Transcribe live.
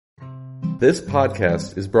This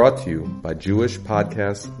podcast is brought to you by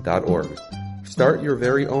JewishPodcasts.org. Start your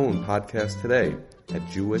very own podcast today at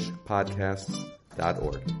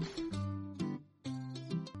JewishPodcasts.org.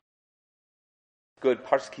 Good.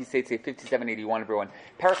 Parsha Ki Seitzei 5781, everyone.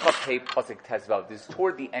 Parachav Pei Pasuk Tezvav. This is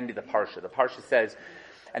toward the end of the Parsha. The Parsha says,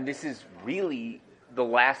 and this is really the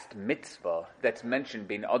last mitzvah that's mentioned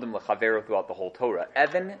being Adam Lechavero throughout the whole Torah.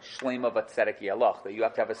 Evan Shlema Vatzedek Yalach. That you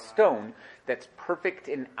have to have a stone that's perfect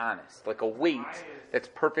and honest, like a weight that's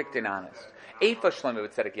perfect and honest. Eifa Shlema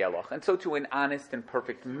Vatzedek Yalach. And so to an honest and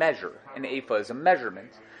perfect measure. An Eifa is a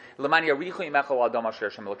measurement. So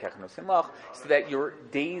that your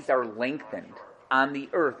days are lengthened on the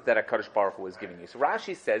earth that HaKadosh Baruch Hu is giving you. So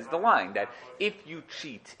Rashi says the line that if you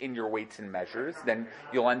cheat in your weights and measures, then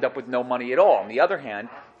you'll end up with no money at all. On the other hand,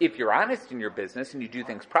 if you're honest in your business and you do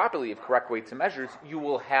things properly, with correct weights and measures, you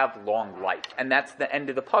will have long life. And that's the end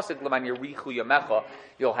of the pasuk, L'man yarichu yamecha,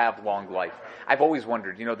 you'll have long life. I've always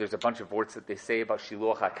wondered, there's a bunch of words that they say about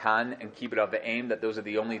Shiluach HaKan and Kibbud Avim, that those are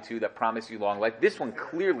the only two that promise you long life. This one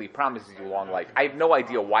clearly promises you long life. I have no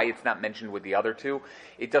idea why it's not mentioned with the other two.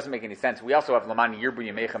 It doesn't make any sense. We also have L'man yirbu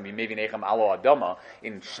yamechem b'mevi nechem alo adama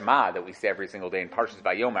in Shema that we say every single day in Parshas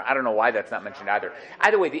Vayomer. I don't know why that's not mentioned either.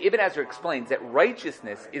 Either way, the Ibn Ezra explains that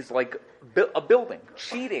righteousness is like a building.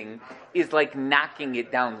 Cheating is like knocking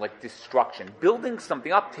it down, like destruction. Building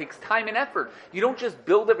something up takes time and effort. You don't just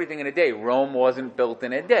build everything in a day. Rome wasn't built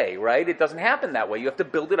in a day, right? It doesn't happen that way. You have to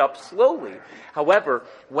build it up slowly. However,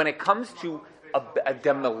 when it comes to a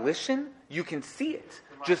demolition, you can see it.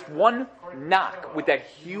 Just one knock with that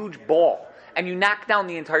huge ball, and you knock down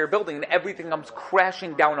the entire building, and everything comes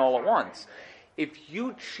crashing down all at once. If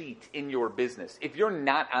you cheat in your business, if you're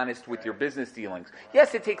not honest with your business dealings,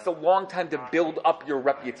 yes, it takes a long time to build up your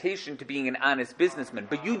reputation to being an honest businessman,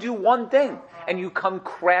 but you do one thing and you come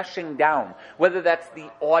crashing down, whether that's the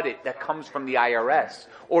audit that comes from the IRS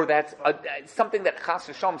or that's something that Chas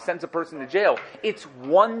V'Shalom sends a person to jail. It's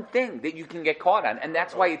one thing that you can get caught on, and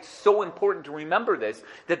that's why it's so important to remember this,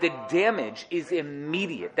 that the damage is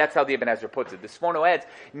immediate. That's how the Ibn Ezra puts it. The Sforno adds,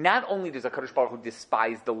 not only does HaKadosh Baruch Hu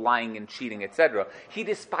despise the lying and cheating, etc., he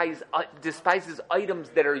despises items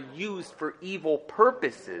that are used for evil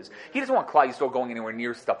purposes. He doesn't want Klal Yisrael going anywhere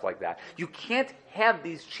near stuff like that. You can't have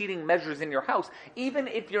these cheating measures in your house, even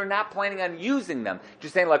if you're not planning on using them.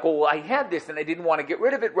 Just saying like, I had this and I didn't want to get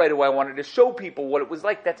rid of it right away. I wanted to show people what it was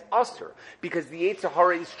like. That's usher, because the Yetzer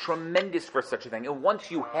Hara is tremendous for such a thing. And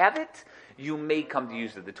once you have it, you may come to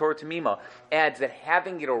use it. The Torah Tamima adds that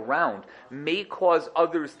having it around may cause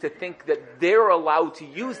others to think that they're allowed to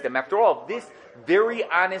use them. After all, this very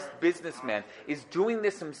honest businessman is doing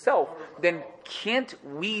this himself, then can't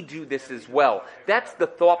we do this as well? That's the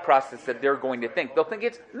thought process that they're going to think. They'll think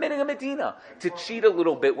it's Minhag Medina to cheat a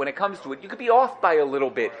little bit when it comes to it. You could be off by a little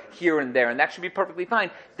bit here and there, and that should be perfectly fine.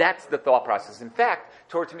 That's the thought process. In fact,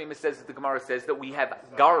 Torah Tamima says, that the Gemara says that we have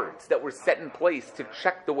guards that were set in place to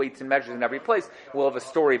check the weights and measures in every place. We'll have a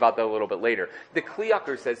story about that a little bit later. The Kli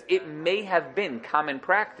Yakar says it may have been common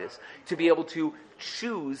practice to be able to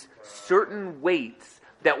choose certain weights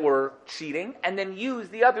that were cheating and then use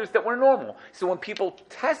the others that were normal. So when people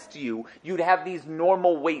test you, you'd have these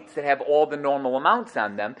normal weights that have all the normal amounts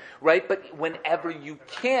on them, right? But whenever you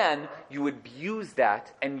can, you would use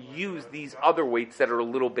that and use these other weights that are a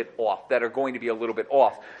little bit off, that are going to be a little bit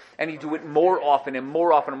off. And you do it more often and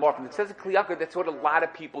more often and more often. It says in Kli Yakar, that's what a lot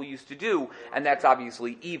of people used to do, and that's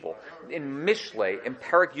obviously evil. In Mishlei, in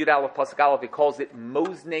Parak Yud Aleph Pasuk Aleph, it calls it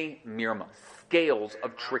Moznei Mirma, scales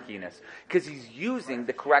of trickiness, because he's using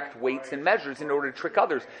the correct weights and measures in order to trick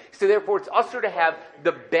others. So therefore it's usher to have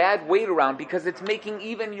the bad weight around, because it's making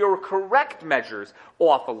even your correct measures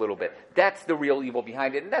off a little bit. That's the real evil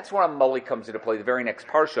behind it, and that's where Amalek comes into play. The very next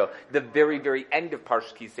parsha, the very, very end of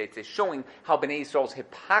Parsha Ki Seitzei, is showing how Bnei Yisrael's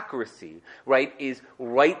hypocrisy, right, is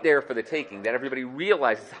right there for the taking, that everybody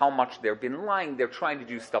realizes how much they've been lying. They're trying to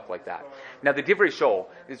do stuff like that. Now the Divrei Shol,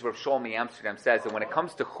 this is where Sholmi Amsterdam says that when it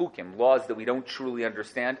comes to chukim, laws that we don't truly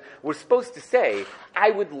understand, we're supposed to say,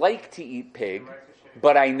 I would like to eat pig,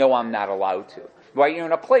 but I know I'm not allowed to. Right?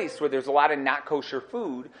 In a place where there's a lot of not kosher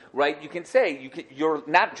food, right, you can say, you're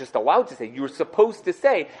not just allowed to say, you're supposed to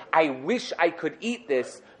say, I wish I could eat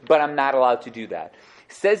this, but I'm not allowed to do that.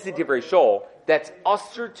 Says the Divrei Shol, that's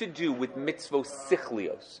usher to do with mitzvot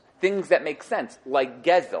sichlios, things that make sense, like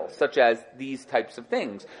gezel, such as these types of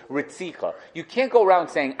things, ritzicha. You can't go around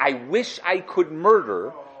saying, I wish I could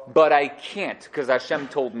murder, but I can't, because Hashem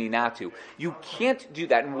told me not to. You can't do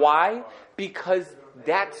that. And why? Because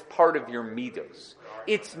that's part of your midos.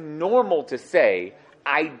 It's normal to say,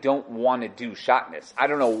 I don't want to do shatnez. I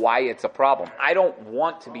don't know why it's a problem. I don't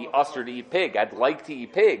want to be usher to eat pig. I'd like to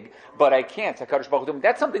eat pig, but I can't. HaKadosh Baruch Hu,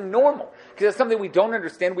 that's something normal, because that's something we don't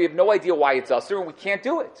understand. We have no idea why it's usher, and we can't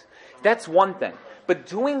do it. That's one thing. But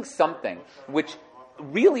doing something which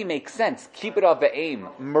really makes sense, keep it of aim,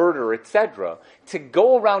 murder, etc., to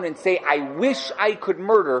go around and say, I wish I could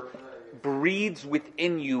murder, breeds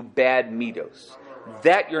within you bad midos.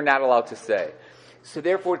 That you're not allowed to say. So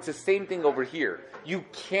therefore, it's the same thing over here. You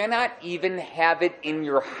cannot even have it in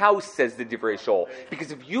your house, says the Divrei Shol.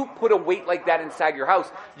 Because if you put a weight like that inside your house,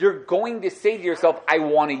 you're going to say to yourself, I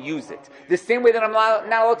want to use it. The same way that I'm not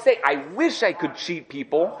allowed to say, I wish I could cheat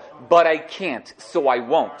people, but I can't, so I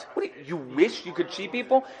won't. You wish you could cheat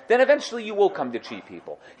people? Then eventually you will come to cheat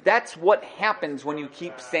people. That's what happens when you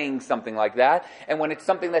keep saying something like that. And when it's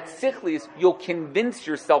something that's sichlis, you'll convince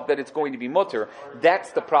yourself that it's going to be mutter.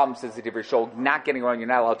 That's the problem, says the Divrei Shol. Not getting around, you're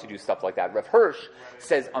not allowed to do stuff like that. Rav Hirsch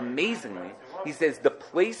says amazingly, he says the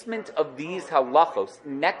placement of these halachos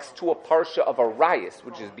next to a parsha of Arayos,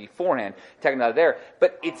 which is beforehand, taken out of there,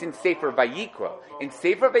 but it's in Sefer Vayikra. In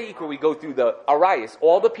Sefer Vayikra, we go through the Arayos,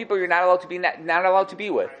 all the people you're not allowed to be not allowed to be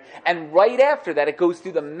with, and right after that, it goes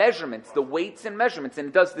through the measurements, the weights and measurements, and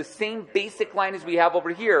it does the same basic line as we have over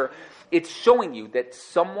here. It's showing you that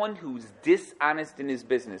someone who's dishonest in his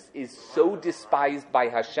business is so despised by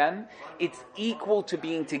Hashem, it's equal to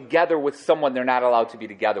being together with someone they're not allowed to be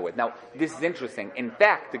together with. Now, this is interesting. In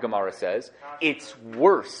fact, the Gemara says, it's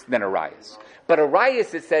worse than Arayos. But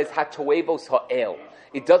Arayos, it says, hatoevos ha'el.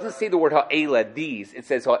 It doesn't say the word ha'ela, these. It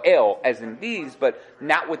says ha'el, as in these, but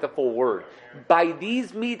not with the full word. By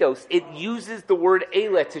these midos, it uses the word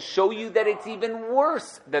ela to show you that it's even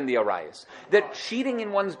worse than the Arayos. That cheating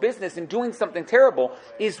in one's business and doing something terrible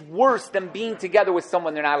is worse than being together with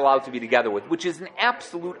someone they're not allowed to be together with, which is an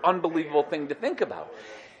absolute unbelievable thing to think about.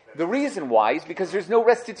 The reason why is because there's no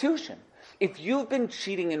restitution. If you've been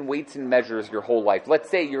cheating in weights and measures your whole life, let's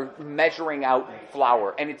say you're measuring out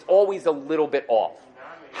flour and it's always a little bit off,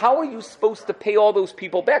 how are you supposed to pay all those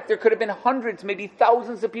people back? There could have been hundreds, maybe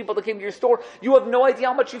thousands of people that came to your store. You have no idea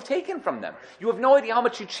how much you've taken from them. You have no idea how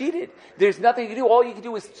much you cheated. There's nothing you can do. All you can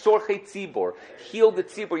do is sorchet tzibor, heal the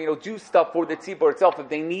tzibor, do stuff for the tzibor itself. If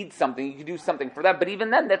they need something, you can do something for them. But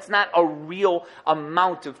even then, that's not a real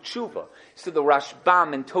amount of tshuva. So the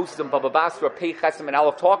Rashbam and Tosam, Baba Basra, Pei Chesem, and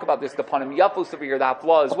Aleph talk about this. The Panim Yafos over here, the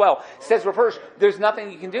Haflah as well, says Rav Hirsch, there's nothing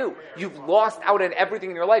you can do. You've lost out on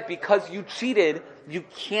everything in your life because you cheated. You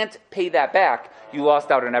can't pay that back. You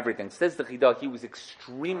lost out on everything. Says the Chidah, he was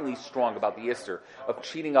extremely strong about the issur of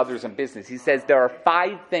cheating others in business. He says there are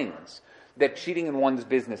 5 things that cheating in one's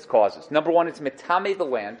business causes. Number 1, it's metame the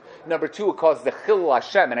land. Number 2, it causes the chilul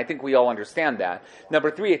Hashem, and I think we all understand that. Number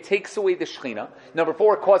 3, it takes away the Shekhinah. Number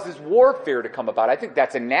 4, it causes warfare to come about. I think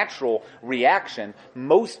that's a natural reaction.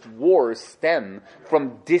 Most wars stem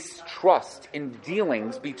from distrust in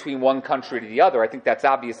dealings between one country to the other. I think that's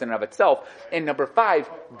obvious in and of itself. And number 5,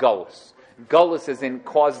 galus. Gullus as in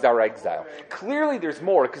caused our exile. Clearly there's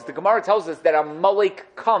more, because the Gemara tells us that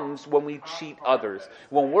Amalek comes when we cheat others.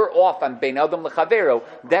 When we're off on Bein Adam Lechavero,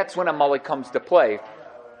 that's when Amalek comes to play,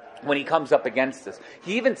 when he comes up against us.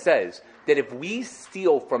 He even says that if we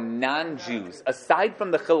steal from non-Jews, aside from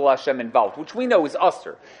the Chilul Hashem involved, which we know is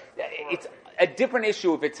usher, it's a different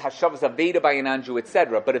issue if it's Hashavas Aveda by a non-Jew,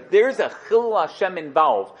 etc. But if there's a Chilul Hashem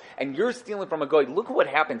involved, and you're stealing from a goy, look at what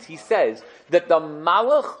happens. He says that the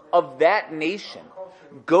Malach of that nation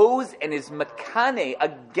goes and is makane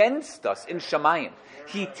against us in Shamayim.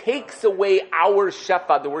 He takes away our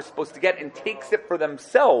shefa that we're supposed to get and takes it for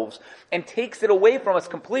themselves and takes it away from us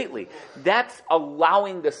completely. That's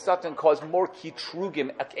allowing the Satan cause more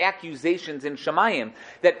kitrugim, accusations in Shamayim,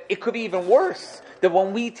 that it could be even worse. That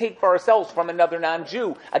when we take for ourselves from another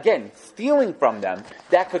non-Jew, again, stealing from them,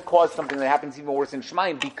 that could cause something that happens even worse in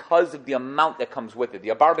Shamayim because of the amount that comes with it. The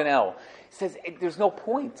Abarbanel says there's no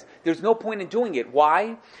point. There's no point in doing it.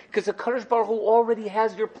 Why? Because the HaKadosh Baruch Hu already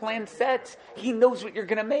has your plan set. He knows what you're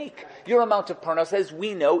going to make. Your amount of parnas, as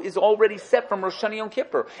we know, is already set from Rosh Hashanah Yom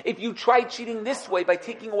Kippur. If you try cheating this way by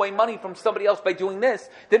taking away money from somebody else by doing this,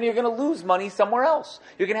 then you're going to lose money somewhere else.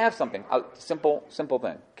 You're going to have something. A simple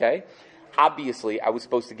thing. Okay? Obviously, I was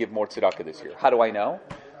supposed to give more tzedakah this year. How do I know?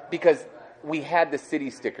 Because we had the city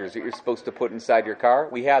stickers that you're supposed to put inside your car.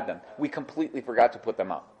 We had them. We completely forgot to put them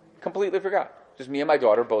up. Completely forgot. Just me and my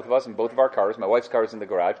daughter, both of us, in both of our cars. My wife's car is in the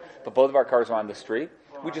garage, but both of our cars are on the street.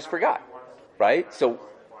 We just forgot, right? So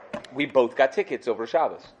we both got tickets over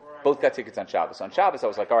Shabbos. Both got tickets on Shabbos. On Shabbos, I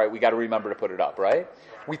was like, all right, we got to remember to put it up, right?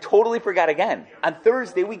 We totally forgot again. On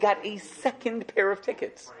Thursday, we got a second pair of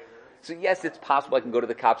tickets. So yes, it's possible I can go to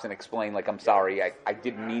the cops and explain, like, I'm sorry, I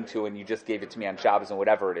didn't mean to, and you just gave it to me on Shabbos and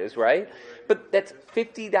whatever it is, right? But that's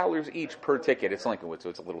 $50 each per ticket. It's Lincolnwood, so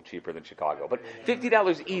it's a little cheaper than Chicago. But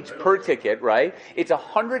 $50 each per ticket, right? It's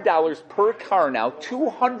 $100 per car now,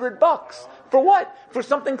 $200. For what? For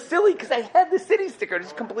something silly, because I had the city sticker. I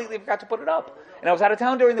just completely forgot to put it up. And I was out of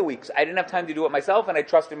town during the week, so I didn't have time to do it myself, and I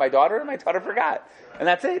trusted my daughter, and my daughter forgot. And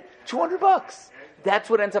that's it. $200.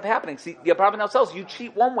 That's what ends up happening. See, the apartment now sells. You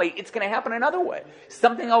cheat one way, it's going to happen another way.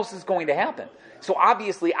 Something else is going to happen. So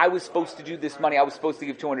obviously, I was supposed to do this money. I was supposed to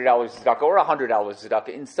give $200 tzedakah or $100 tzedakah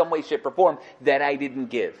in some way, shape, or form that I didn't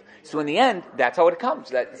give. So in the end, that's how it comes.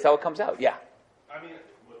 That's how it comes out. Yeah. I mean,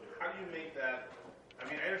 how do you make that? I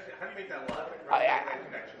mean, I understand. How do you make that logic? That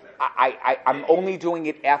connection there? I'm only doing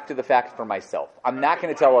it after the fact for myself. I'm not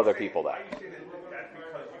going to tell other people that. Why do you say that's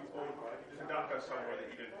because you owed tzedakah somewhere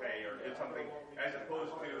that you didn't pay or did something, as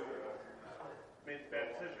opposed to making bad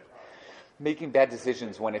decisions? Making bad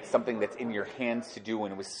decisions when it's something that's in your hands to do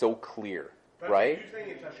and it was so clear, right? You're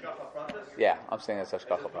saying it's hashgacha pratis? Yeah, I'm saying it's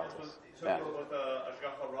hashgacha pratis. Yeah. With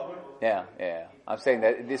hashgacha rabban? Yeah. I'm saying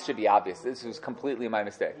that this should be obvious. This was completely my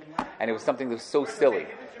mistake, and it was something that was so silly. If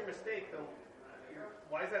it's your mistake, though,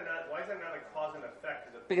 why is that not a cause and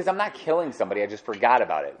effect? Because I'm not killing somebody. I just forgot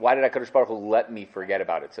about it. Why did HaKadosh Baruch Hu let me forget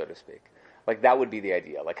about it, so to speak? Like, that would be the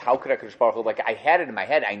idea. Like, how could HaKadosh Baruch Hu, like, I had it in my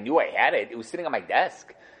head. I knew I had it. It was sitting on my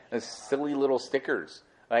desk. Those silly little stickers.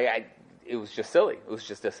 It was just silly. It was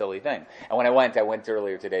just a silly thing. And when I went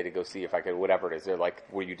earlier today to go see if I could, whatever it is. They're like,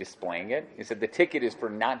 were you displaying it? He said, the ticket is for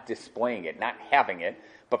not displaying it, not having it,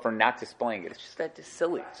 but for not displaying it. It's just that just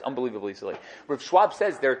silly. It's unbelievably silly. Rav Schwab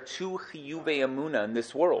says there are two chiyuvei amuna in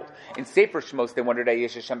this world. In Sefer Shmos, they wondered,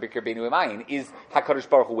 is HaKadosh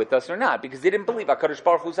Baruch Hu with us or not? Because they didn't believe HaKadosh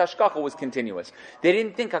Baruch Hu's hashgacha was continuous. They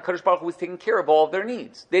didn't think HaKadosh Baruch Hu was taking care of all of their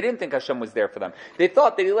needs. They didn't think Hashem was there for them. They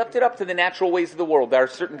thought that he left it up to the natural ways of the world. There are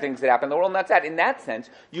certain things that happen in the world, and that's that. In that sense,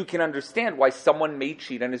 you can understand why someone may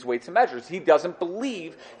cheat on his weights and measures. He doesn't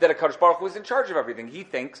believe that HaKadosh Baruch Hu is in charge of everything. He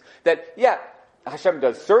thinks that, Hashem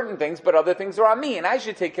does certain things, but other things are on me, and I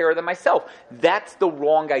should take care of them myself. That's the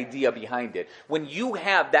wrong idea behind it. When you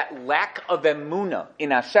have that lack of emunah in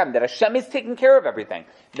Hashem, that Hashem is taking care of everything,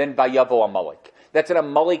 then vayavo Amalek. That's when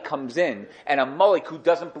Amalek comes in, and Amalek, who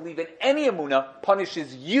doesn't believe in any emunah,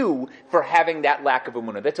 punishes you for having that lack of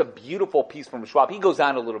emunah. That's a beautiful piece from Schwab. He goes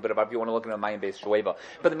on a little bit about it if you want to look at Mayim Beis Shoeva.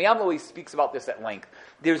 But the Miyam always speaks about this at length.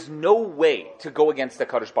 There's no way to go against the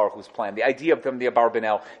Kadosh Baruch Hu's plan. The idea from the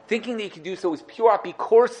Abarbanel, thinking that you can do so is pure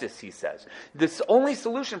apicorsis, he says. The only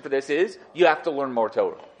solution for this is you have to learn more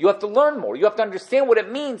Torah. You have to learn more. You have to understand what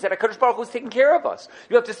it means that HaKadosh Baruch Hu is taking care of us.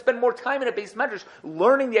 You have to spend more time in a base medrash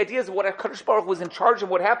learning the ideas of what HaKadosh Baruch Hu is in charge of,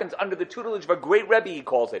 what happens under the tutelage of a great Rebbe, he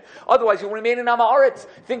calls it. Otherwise, you'll remain in Am Haaretz,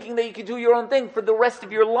 thinking that you can do your own thing for the rest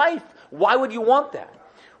of your life. Why would you want that?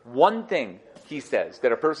 One thing, he says,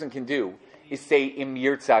 that a person can do is say Im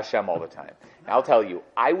Yirtzeh Hashem all the time. Now, I'll tell you,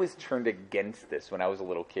 I was turned against this when I was a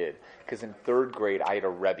little kid, because in third grade, I had a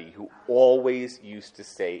Rebbe who always used to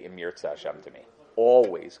say Im Yirtzeh Hashem to me.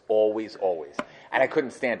 Always. And I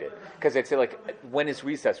couldn't stand it. Because I'd say, like, when is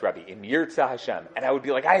recess, Rebbe? Im Yirtzeh Hashem. And I would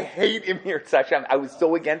be like, I hate Im Yirtzeh Hashem. I was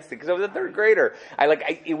so against it because I was a third grader.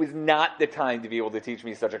 It was not the time to be able to teach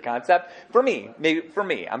me such a concept. For me.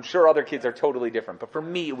 I'm sure other kids are totally different. But for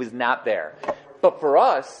me, it was not there. But for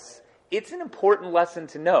us, it's an important lesson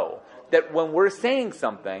to know that when we're saying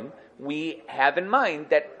something, we have in mind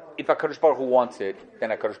that if HaKadosh Baruch Hu wants it, then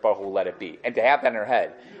HaKadosh Baruch Hu will let it be. And to have that in our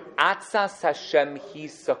head. Atzas Hashem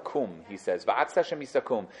hisakum, he says. Va'atzas Hashem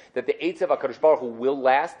hisakum. That the Eitz of HaKadosh Baruch Hu will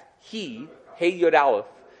last. He, Hey Yod Aleph,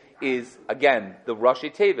 is, again, the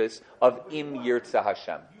Rashi Tevis of Im Yirtzeh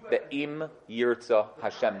Hashem. The Im Yirtzeh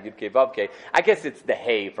Hashem, Yud Kei Vav Kei. I guess it's the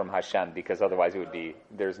Hey from Hashem, because otherwise it would be,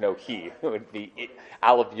 there's no He. It would be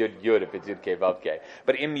Aleph Yud Yud if it's Yud Kei Vav Kei.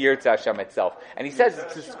 But Im Yirtzeh Hashem itself. And he says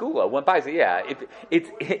it's a skula. One buys it,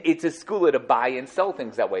 it's a skula to buy and sell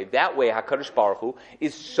things that way. That way, HaKadosh Baruch Hu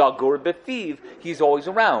is Shagur Befiv. He's always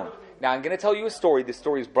around. Now, I'm going to tell you a story. This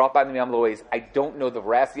story is brought by the Miyam Lois. I don't know the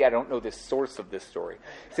veracity. I don't know the source of this story.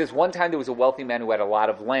 It says one time there was a wealthy man who had a lot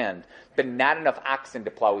of land, but not enough oxen to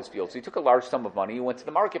plow his field. So he took a large sum of money. He went to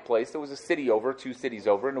the marketplace. There was a city over, 2 cities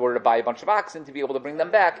over, in order to buy a bunch of oxen to be able to bring them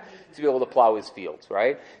back to be able to plow his fields,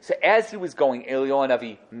 right? So as he was going, Eliyahu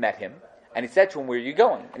Navi met him, and he said to him, where are you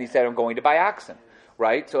going? And he said, I'm going to buy oxen,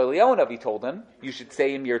 right? So Eliyahu Navi told him, you should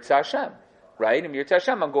say Im Yirtzeh Hashem. Right? Im Yirtzeh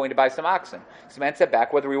Hashem, I'm going to buy some oxen. So the man said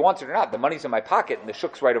back, whether he wants it or not, the money's in my pocket and the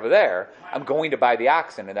shuk's right over there. I'm going to buy the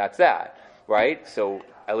oxen, and that's that. right? So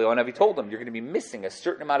Eliyahu Hanavi told him, you're going to be missing a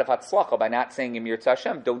certain amount of hatzlacha by not saying Im Yirtzeh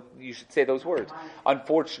Hashem. You should say those words.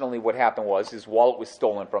 Unfortunately, what happened was his wallet was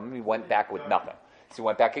stolen from him. He went back with nothing. So he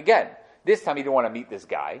went back again. This time he didn't want to meet this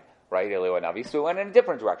guy, right, Eliyahu Hanavi, so he went in a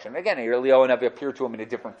different direction. Again, Eliyahu Hanavi appeared to him in a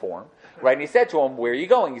different form, right, and he said to him, where are you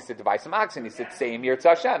going? He said, to buy some oxen. He said, say Im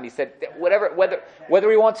Yirtzeh Hashem. He said,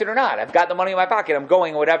 whether he wants it or not, I've got the money in my pocket, I'm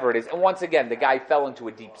going, whatever it is. And once again, the guy fell into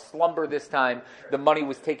a deep slumber this time. The money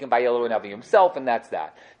was taken by Eliyahu Hanavi himself, and that's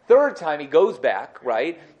that. Third time, he goes back,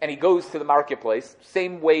 right, and he goes to the marketplace,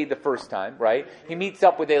 same way the first time, right? He meets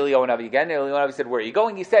up with Eliyahu Hanavi again. Eliyahu Hanavi said, where are you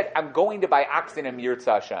going? He said, I'm going to buy oxen in Yirtzeh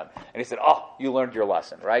Hashem. And he said, oh, you learned your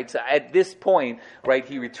lesson, right? So at this point, right,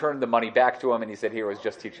 he returned the money back to him, and he said, here, I was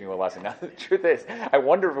just teaching you a lesson. Now, the truth is, I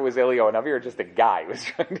wonder if it was Eliyahu Hanavi or just a guy who was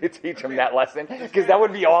trying to teach him that lesson, because that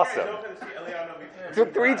would be awesome. So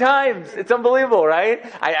 3 times. It's unbelievable, right?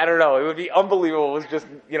 I don't know. It would be unbelievable. It was just,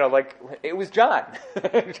 like, it was John.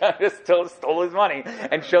 John just stole his money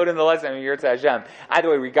and showed him the lesson in Yirtzeh Hashem. Either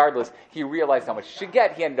way, regardless, he realized how much he should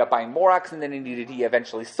get. He ended up buying more oxen than he needed. He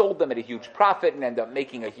eventually sold them at a huge profit and ended up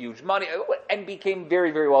making a huge money and became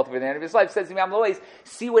very, very wealthy at the end of his life. Says Imam Lois,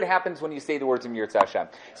 see what happens when you say the words in Yirtzeh Hashem.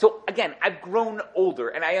 So again, I've grown older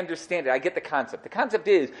and I understand it. I get the concept. The concept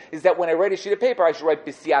is that when I write a sheet of paper, I should write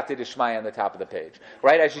B'siyata D'Shmaya on the top of the page.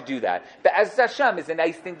 Right? I should do that. But as Hashem is a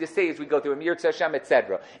nice thing to say as we go through Im Yirtzeh Hashem,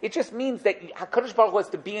 etc. It just means that HaKadosh Baruch Hu has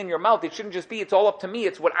to be in your mouth. It shouldn't just be, it's all up to me.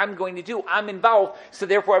 It's what I'm going to do. I'm involved, so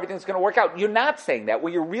therefore everything's going to work out. You're not saying that.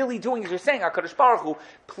 What you're really doing is you're saying, HaKadosh Baruch Hu,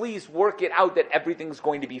 please work it out that everything's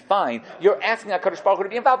going to be fine. You're asking HaKadosh Baruch Hu to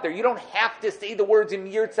be involved there. You don't have to say the words Im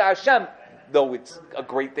Yirtzeh Hashem, though it's a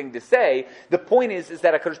great thing to say. The point is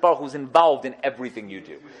that HaKadosh Baruch Hu is involved in everything you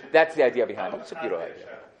do. That's the idea behind it. It's a beautiful idea.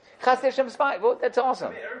 Chasdei Hashem is fine. Well, that's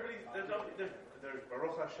awesome. There's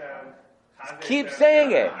Baruch Hashem. Keep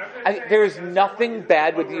saying it. There's nothing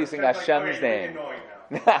bad with using Hashem's name.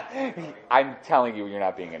 I'm telling you, you're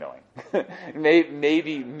not being annoying.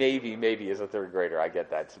 maybe as a third grader, I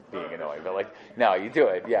get that's being annoying. But no, you do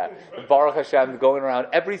it. Yeah. Baruch Hashem, going around,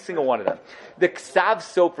 every single one of them. The Ksav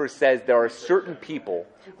Sofer says there are certain people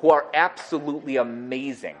who are absolutely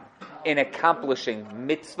amazing in accomplishing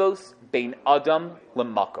mitzvos bein adam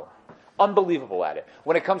l'makom. Unbelievable at it.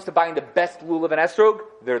 When it comes to buying the best lulav and esrog,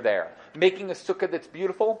 they're there. Making a sukkah that's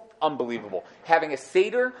beautiful, unbelievable. Having a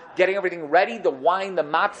seder, getting everything ready, the wine, the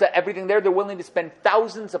matzah, everything there, they're willing to spend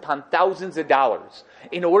thousands upon thousands of dollars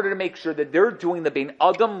in order to make sure that they're doing the bein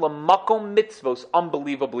adam l'makom mitzvos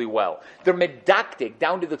unbelievably well. They're medactic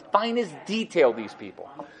down to the finest detail, these people.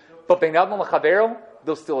 But bein adam l'chavero,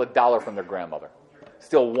 they'll steal $1 from their grandmother.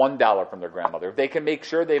 Still $1 from their grandmother. If they can make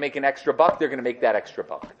sure they make an extra buck, they're going to make that extra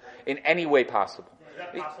buck in any way possible. Is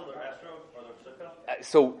that possible to esrog or the sukkah?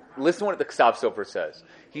 So listen what the Ksav Sofer says.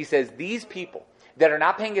 He says these people that are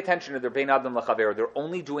not paying attention to their bein adam l'chaver, they're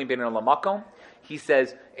only doing bein adam l'makom. He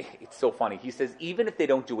says, it's so funny. He says even if they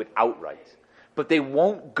don't do it outright, but they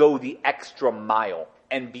won't go the extra mile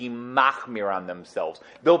and be machmir on themselves.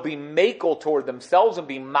 They'll be makel toward themselves and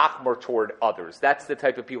be machmir toward others. That's the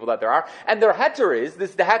type of people that there are. And their heter is, this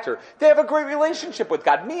is the heter, they have a great relationship with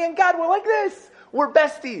God. Me and God, we're like this. We're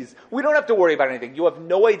besties. We don't have to worry about anything. You have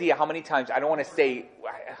no idea how many times, I don't want to say,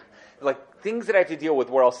 things that I have to deal with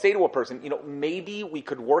where I'll say to a person, maybe we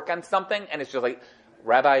could work on something, and it's just like,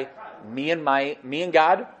 Rabbi, me and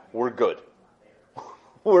God, we're good.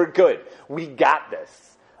 We're good. We got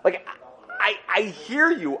this. I hear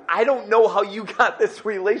you. I don't know how you got this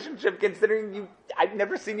relationship considering I've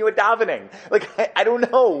never seen you at davening. I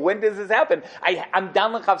don't know. When does this happen? I'm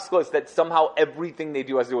down l'chavskos that somehow everything they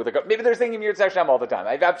do has to do with God. Maybe they're saying Im Yirtzeh Hashem all the time.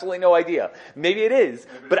 I have absolutely no idea. Maybe it is.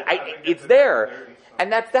 But it's there.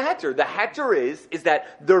 And that's the heter. The heter is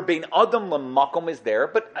that their bein adam l'makom is there,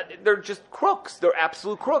 but they're just crooks. They're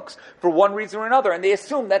absolute crooks for one reason or another. And they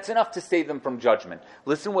assume that's enough to save them from judgment.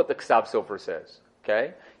 Listen what the Ksav Sofer says.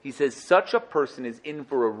 Okay? He says, such a person is in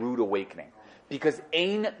for a rude awakening. Because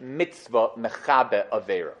ein mitzvah mechabe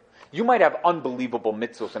avera. You might have unbelievable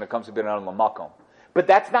mitzvahs when it comes to bein adam l'makom, but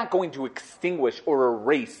that's not going to extinguish or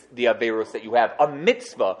erase the averos that you have. A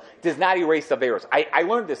mitzvah does not erase averos. I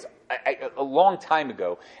learned this a long time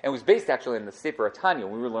ago, and it was based actually in the Sefer Tanya.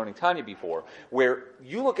 We were learning Tanya before, where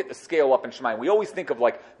you look at the scale up in Shemayim. We always think of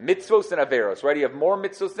mitzvos and averos, right? You have more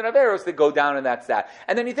mitzvos than averos that go down, and that's that.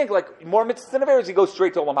 And then you think more mitzvos than averos, you go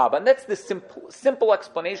straight to Olam Haba. And that's the simple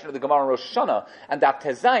explanation of the Gemara in Rosh Hashanah and Daf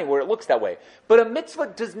Tezayin, where it looks that way. But a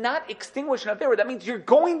mitzvah does not extinguish an avera. That means you're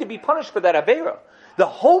going to be punished for that avera. The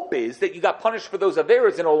hope is that you got punished for those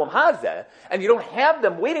averas in Olam Hazeh, and you don't have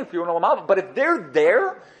them waiting for you in Olam Haba. But if they're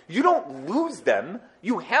there, you don't lose them.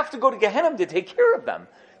 You have to go to Gehenna to take care of them.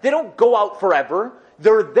 They don't go out forever.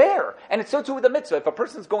 They're there. And it's so too with the mitzvah. If a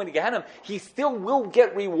person's going to Gehenna, he still will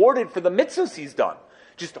get rewarded for the mitzvahs he's done.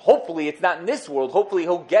 Just hopefully it's not in this world. Hopefully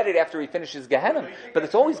he'll get it after he finishes Gehenna. But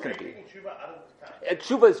it's always going to be.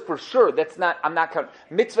 Tshuva is for sure. I'm not counting.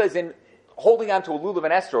 Mitzvah is in holding on to a lulav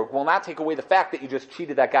and esrog will not take away the fact that you just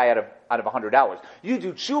cheated that guy out of $100. You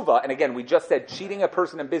do tshuva, and again, we just said cheating a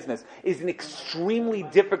person in business is an extremely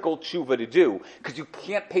difficult tshuva to do because you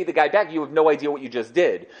can't pay the guy back. You have no idea what you just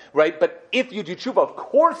did, right? But if you do tshuva, of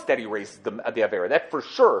course that erases the avera. That for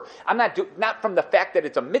sure. I'm not from the fact that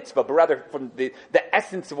it's a mitzvah, but rather from the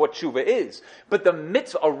essence of what tshuva is. But the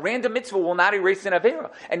mitzvah, a random mitzvah, will not erase an avera.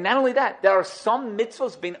 And not only that, there are some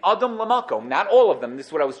mitzvahs being adam lamakom, not all of them. This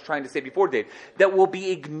is what I was trying to say before, Dave, that will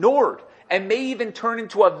be ignored and may even turn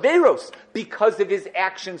into averos because of his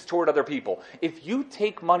actions toward other people. If you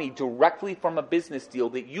take money directly from a business deal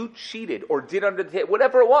that you cheated or did under the table,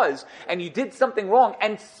 whatever it was, and you did something wrong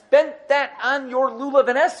and spent that on your lulav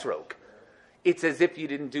and esrog, it's as if you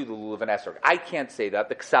didn't do the lulav and esrog. I can't say that.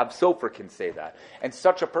 The Ksav Sofer can say that. And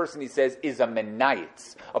such a person, he says, is a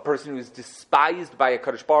menayitz, a person who is despised by a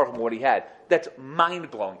Kadosh Baruch Hu for what he had. That's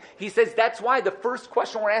mind-blowing. He says that's why the first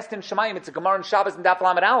question we're asked in Shemayim, it's a Gemara in Shabbos and Daf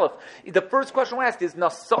Lamed Aleph, the first question we're asked is,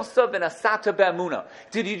 Nasosa v'nasata be'amuna.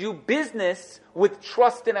 Did you do business with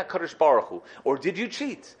trust in a Kadosh Baruch Hu? Or did you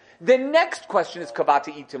cheat? The next question is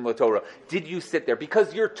Kavata Itim LaTorah. Did you sit there?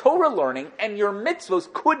 Because your Torah learning and your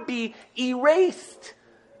mitzvos could be erased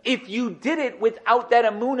if you did it without that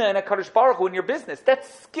Amunah and a Kadosh Baruch Hu in your business. That's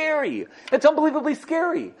scary. That's unbelievably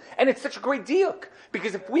scary. And it's such a great diuk.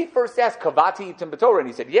 Because if we first asked Kavati Itim B'Torah, and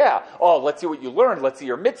he said, yeah, let's see what you learned, let's see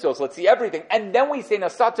your mitzvos, let's see everything, and then we say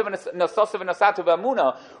Nasasav and Nasasav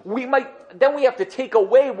Amunah, then we have to take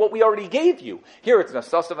away what we already gave you. Here it's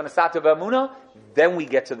Nasasav and Nasasav Amunah, then we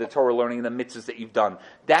get to the Torah learning and the mitzvahs that you've done.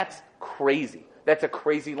 That's crazy. That's a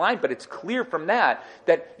crazy line, but it's clear from that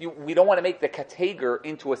we don't want to make the kateger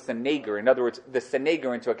into a seneger. In other words, the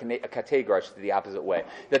seneger into a kateger, I should say the opposite way.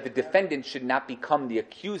 That the defendant should not become the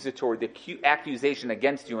accusatory, the accusation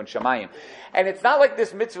against you in Shemayim. And it's not like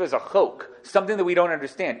this mitzvah is a chok, something that we don't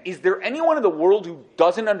understand. Is there anyone in the world who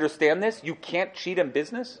doesn't understand this? You can't cheat in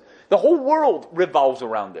business? The whole world revolves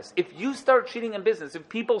around this. If you start cheating in business, if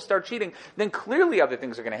people start cheating, then clearly other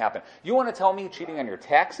things are going to happen. You want to tell me cheating on your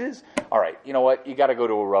taxes? All right, you know what? You got to go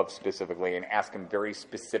to a Rav specifically and ask him very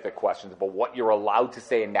specific questions about what you're allowed to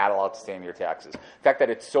say and not allowed to say in your taxes. The fact that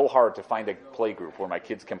it's so hard to find a play group where my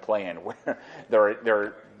kids can play in, where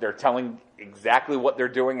they're telling exactly what they're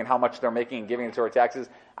doing and how much they're making and giving it to our taxes.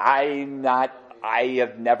 I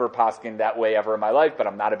have never poskined that way ever in my life, but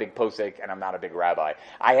I'm not a big posek and I'm not a big rabbi.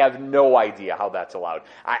 I have no idea how that's allowed.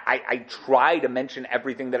 I try to mention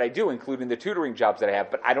everything that I do, including the tutoring jobs that I have,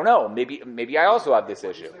 but I don't know. Maybe I also have this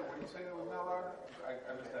issue.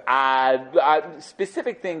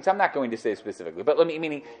 Specific things, I'm not going to say specifically, but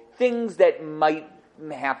meaning things that might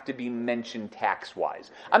have to be mentioned tax-wise.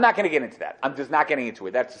 I'm not going to get into that. I'm just not getting into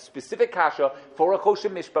it. That's a specific kasha for a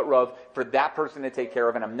Choshen Mishpat Rav, for that person to take care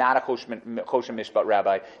of, and I'm not a Choshen Mishpat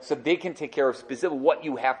Rabbi, so they can take care of specific what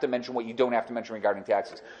you have to mention, what you don't have to mention regarding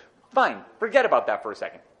taxes. Fine, forget about that for a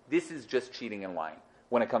second. This is just cheating and lying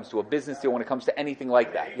when it comes to a business deal, when it comes to anything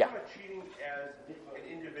like that. Yeah. Cheating as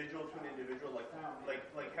an individual to an individual,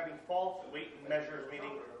 like having false weight measures,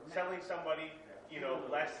 meaning selling somebody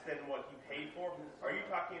less than what he paid for. Are you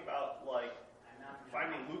talking about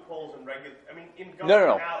finding loopholes in regular? I mean, in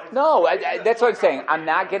government No. That's what I'm saying. I'm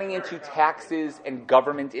not getting into taxes and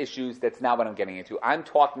government issues. That's not what I'm getting into. I'm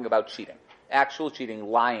talking about cheating, actual cheating,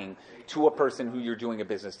 lying to a person who you're doing a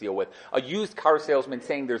business deal with. A used car salesman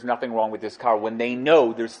saying there's nothing wrong with this car when they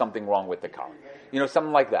know there's something wrong with the car.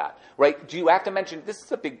 Something like that, right? Do you have to mention, this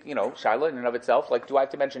is a big, shaila in and of itself, do I have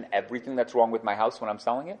to mention everything that's wrong with my house when I'm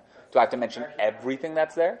selling it? Do I have to mention everything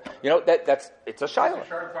that's there? It's a shaila.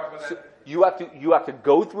 So you have to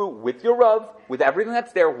go through with your Rav, with everything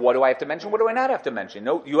that's there. What do I have to mention? What do I not have to mention?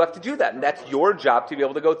 No, you have to do that, and that's your job to be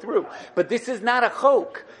able to go through. But this is not a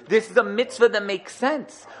chok. This is a mitzvah that makes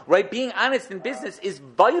sense, right? Being honest in business is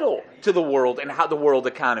vital to the world and how the world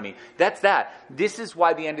economy. That's that. This is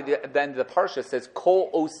why the end of the parsha says kol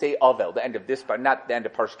osei avel. The end of this, not the end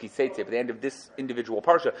of parsha Kiseitze, but the end of this individual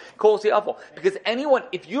parsha, kol osei avel. Because anyone,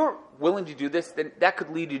 if you're willing to do this, then that could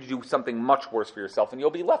lead you to do something much worse for yourself, and you'll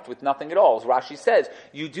be left with nothing at all. As Rashi says,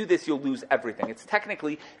 you do this, you'll lose everything. It's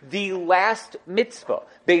technically the last mitzvah,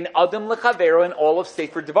 bein adam lechavero in all of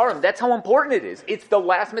Sefer Devarim. That's how important it is. It's the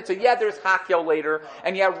last mitzvah. Yeah, there's hakyel later,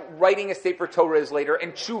 and writing a Sefer Torah is later,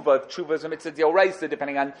 and tshuva is a mitzvah d'oraisa,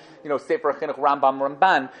 depending on Sefer Chinuch Rambam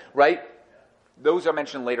Ramban, right? Those are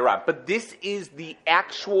mentioned later on. But this is the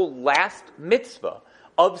actual last mitzvah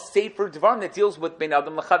of Sefer Devarim that deals with Ben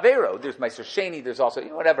Adam L'Chavero. There's Meiser Sheni, there's also,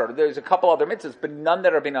 whatever, there's a couple other mitzvahs, but none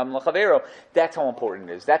that are Ben Adam L'Chavero. That's how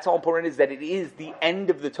important it is. That's how important it is that it is the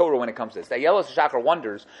end of the Torah when it comes to this. That Yelos Shachar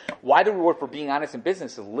wonders why the reward for being honest in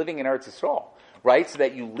business is living in Eretz Yisrael. Right? So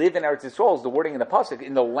that you live in Eretz Yisrael is the wording in the pasuk,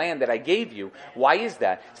 in the land that I gave you. Why is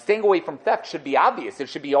that? Staying away from theft should be obvious. It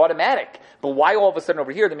should be automatic. But why all of a sudden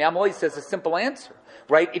over here, the Me'amalei says a simple answer.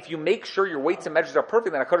 Right? If you make sure your weights and measures are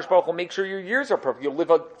perfect, then HaKadosh Baruch will make sure your years are perfect. You'll live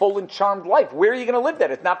a full and charmed life. Where are you going to live that?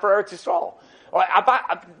 It's not for Eretz Yisrael.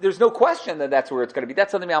 There's no question that that's where it's going to be.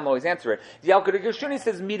 That's how the Me'am always answer it. The Al-Qadir Gershuni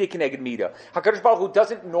says, Mida Keneged Mida. HaKadosh Baruch Hu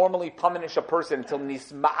doesn't normally punish a person until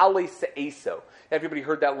Nisma'ale Se'eso. Everybody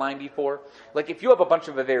heard that line before? Like, if you have a bunch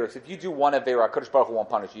of Averos, if you do one Avera, HaKadosh Baruch Hu won't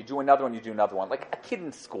punish you. You do another one, you do another one. Like a kid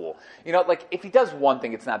in school. Like, if he does one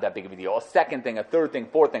thing, it's not that big of a deal. A second thing, a third thing,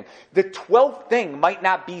 fourth thing. The 12th thing might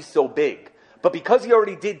not be so big. But because he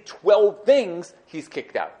already did 12 things, he's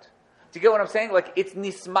kicked out. Do you get what I'm saying? Like, it's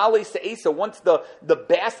nismale se'esa. Once the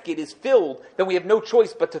basket is filled, then we have no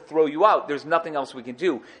choice but to throw you out. There's nothing else we can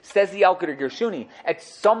do. Says the Al-Qadir Gershuni, at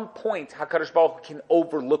some point, HaKadosh Baruch Hu can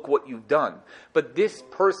overlook what you've done. But this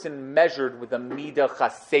person measured with a midah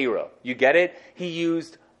chasera. You get it? He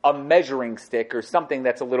used a measuring stick or something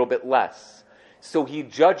that's a little bit less. So he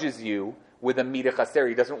judges you with a midah chasera.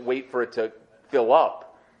 He doesn't wait for it to fill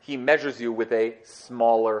up. He measures you with a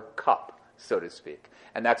smaller cup, so to speak.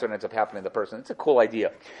 And that's what ends up happening to the person. It's a cool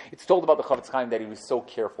idea. It's told about the Chofetz Chaim that he was so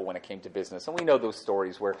careful when it came to business. And we know those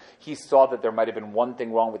stories where he saw that there might have been one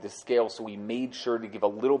thing wrong with the scale, so he made sure to give a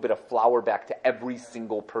little bit of flour back to every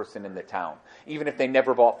single person in the town, even if they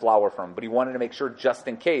never bought flour from him. But he wanted to make sure, just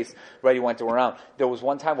in case, right, he went around. There was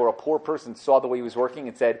one time where a poor person saw the way he was working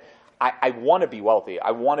and said, I want to be wealthy.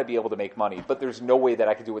 I want to be able to make money, but there's no way that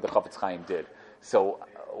I could do what the Chofetz Chaim did. So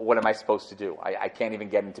what am I supposed to do? I can't even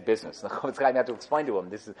get into business. And the Chofetz Chaim had to explain to him,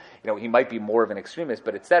 this is, he might be more of an extremist,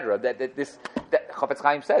 but etc. That Chofetz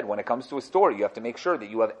Chaim said, when it comes to a store, you have to make sure that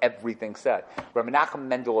you have everything set. Rabbi Menachem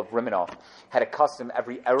Mendel of Rimenov had a custom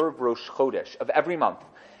every Erev Rosh Chodesh of every month.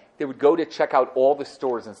 They would go to check out all the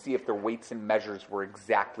stores and see if their weights and measures were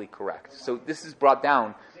exactly correct. So this is brought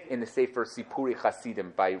down in the Sefer Sipuri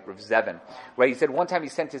Chasidim by Rav Zevin. Right? He said one time he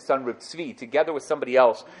sent his son Rav Tzvi together with somebody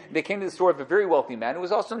else. They came to the store of a very wealthy man who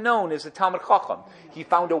was also known as a Talmid Chacham. He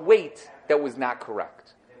found a weight that was not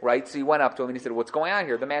correct. Right? So he went up to him and he said, what's going on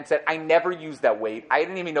here? The man said, I never used that weight. I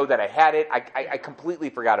didn't even know that I had it. I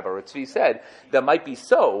completely forgot about it. So he said, that might be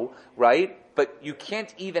so, right? But you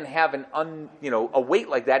can't even have a weight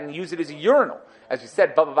like that and use it as a urinal. As we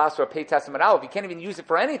said, Bava Basra Pei Testament Aleph, you can't even use it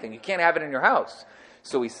for anything. You can't have it in your house.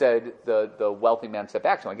 So he said, the wealthy man said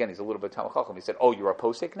back to him, again, he's a little bit Talmid Chacham. He said, oh, you're a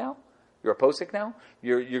posek now? You're a posek now?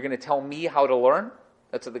 You're going to tell me how to learn?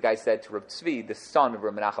 That's what the guy said to Rav Tzvi, the son of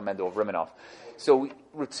Rav Menachem Mendel of Rimenov. So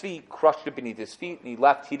Rav Tzvi crushed it beneath his feet, and he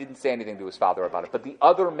left. He didn't say anything to his father about it. But the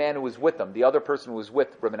other man who was with him, the other person who was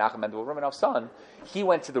with Rav Menachem Mendel of Rimenov's son, he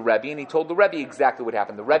went to the Rebbe, and he told the Rebbe exactly what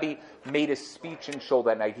happened. The Rebbe made a speech in Shul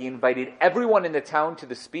that night. He invited everyone in the town to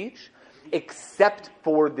the speech, except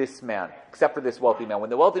for this man, except for this wealthy man. When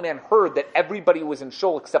the wealthy man heard that everybody was in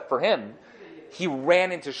Shul except for him, he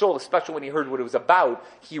ran into Shul, especially when he heard what it was about.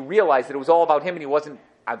 He realized that it was all about him and he wasn't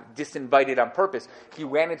disinvited on purpose. He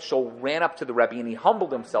ran into Shul, ran up to the Rebbe, and he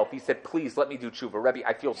humbled himself. He said, please let me do tshuva. Rebbe,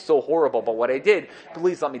 I feel so horrible about what I did.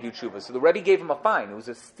 Please let me do tshuva. So the Rebbe gave him a fine. It was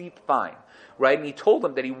a steep fine, right? And he told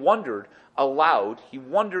him that he wondered aloud in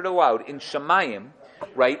Shemayim,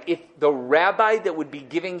 right, if the rabbi that would be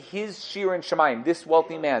giving his shir in Shemayim, this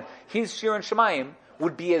wealthy man, his shir in Shemayim,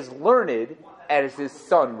 would be as learned as his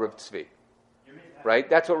son, Rav Tzvi. Right?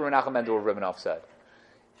 That's what Rav Menachem Mendel of Rimenov said.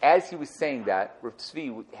 As he was saying that, Rav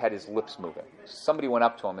Tzvi had his lips moving. Somebody went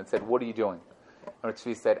up to him and said, what are you doing? And Rav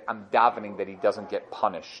Tzvi said, I'm davening that he doesn't get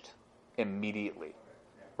punished immediately.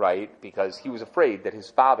 Right? Because he was afraid that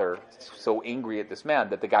his father, so angry at this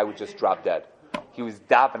man, that the guy would just drop dead. He was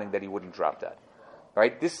davening that he wouldn't drop dead.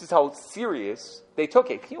 Right? This is how serious they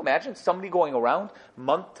took it. Can you imagine somebody going around,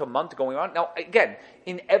 month to month going around? Now, again,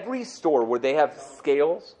 in every store where they have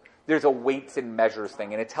scales, there's a weights and measures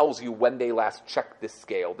thing, and it tells you when they last checked this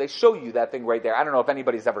scale. They show you that thing right there. I don't know if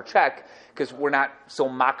anybody's ever checked, because we're not so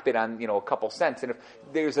makbid on, a couple cents. And if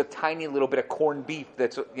there's a tiny little bit of corned beef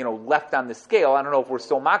that's, left on the scale, I don't know if we're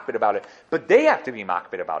so makbid about it. But they have to be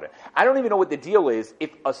makbid about it. I don't even know what the deal is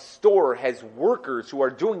if a store has workers who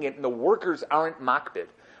are doing it, and the workers aren't makbid.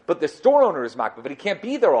 But the store owner is makbid, but he can't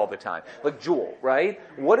be there all the time. Like Jewel, right?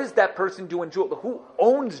 What does that person do in Jewel? Who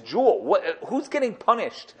owns Jewel? Who's getting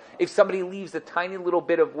punished if somebody leaves a tiny little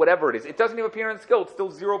bit of whatever it is? It doesn't even appear on scale. It's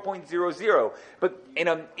still 0.00. But in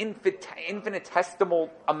an infinitesimal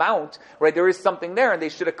amount, right, there is something there, and they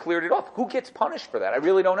should have cleared it off. Who gets punished for that? I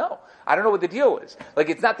really don't know. I don't know what the deal is. Like,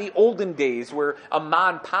 it's not the olden days where a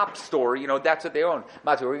mom-pop store, that's what they own.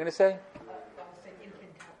 Mati, what were you going to say?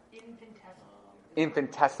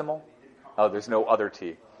 Infinitesimal? Oh, there's no other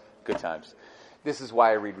T. Good times. This is why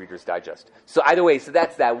I read Reader's Digest. So either way, so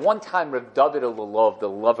that's that. One time, Rav David Lulov, the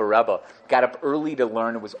Lover Rebbe, got up early to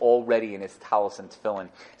learn and was already in his talis and tefillin.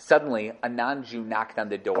 Suddenly, a non-Jew knocked on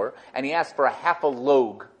the door, and he asked for a half a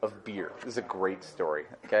log of beer. This is a great story.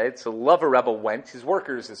 Okay, so Lover Rebbe went. His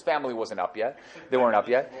workers, his family wasn't up yet. They weren't up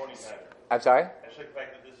yet. I'm sorry?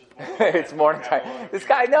 It's morning time. This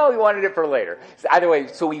guy, no, he wanted it for later. So either way,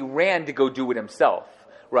 so he ran to go do it himself,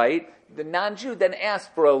 right? The non-Jew then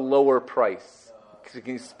asked for a lower price. Because he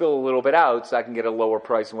can spill a little bit out so I can get a lower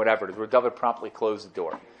price and whatever it is. Where David promptly closed the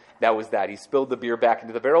door. That was that. He spilled the beer back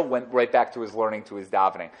into the barrel, went right back to his learning, to his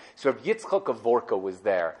davening. So if Yitzchak of Vorka was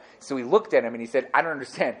there, so he looked at him and he said, I don't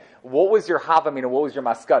understand. What was your havamina? What was your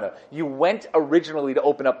maskana? You went originally to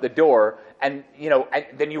open up the door, and and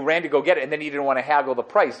then you ran to go get it, and then you didn't want to haggle the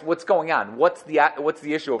price. What's going on? What's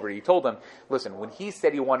the issue over here? He told him, listen, when he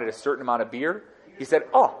said he wanted a certain amount of beer, he said,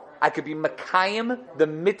 I could be Makayim, the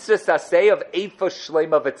mitzvah saseh of Eifa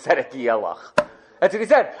Shlema V'tzedek Yelach. That's what he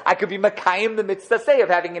said. I could be Makayim, the mitzvah saseh of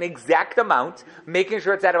having an exact amount, making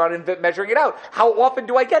sure it's that amount, and measuring it out. How often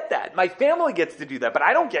do I get that? My family gets to do that, but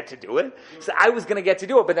I don't get to do it. So I was going to get to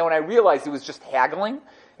do it, but then when I realized it was just haggling,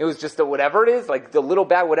 it was just a whatever it is, like the little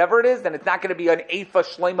bag, whatever it is, then it's not going to be an Eifa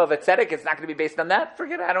Shlema V'tzedek. It's not going to be based on that.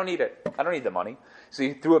 Forget it. I don't need it. I don't need the money. So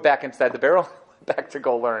he threw it back inside the barrel. Back to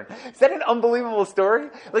go learn. Is that an unbelievable story?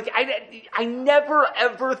 Like, I never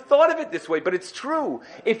ever thought of it this way, but it's true.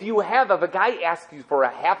 If a guy asks you for a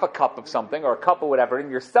half a cup of something, or a cup of whatever, and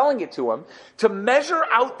you're selling it to him, to measure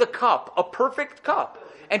out the cup, a perfect cup,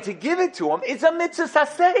 and to give it to him, it's a mitzvah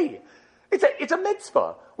saseh. It's a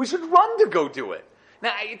mitzvah. We should run to go do it.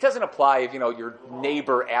 Now, it doesn't apply if, your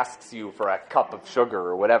neighbor asks you for a cup of sugar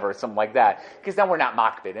or whatever, something like that, because then we're not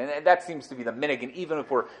makbid. And that seems to be the minhag. And even if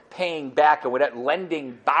we're paying back or whatever,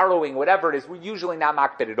 lending, borrowing, whatever it is, we're usually not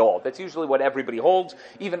makbid at all. That's usually what everybody holds.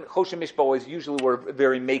 Even Choshen Mishpah is usually we're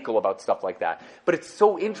very makel about stuff like that. But it's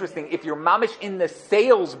so interesting. If you're mamish in the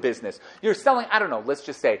sales business, you're selling, I don't know, let's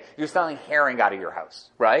just say, you're selling herring out of your house,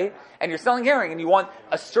 right? And you're selling herring, and you want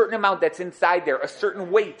a certain amount that's inside there, a certain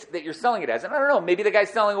weight that you're selling it as. And I don't know, maybe the guy's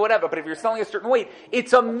selling whatever, but if you're selling a certain weight,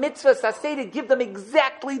 it's a mitzvah saseh to give them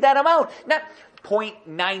exactly that amount. Not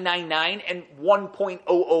 0.999 and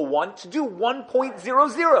 1.001. To do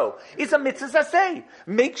 1.00 is a mitzvah saseh.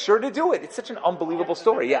 Make sure to do it. It's such an unbelievable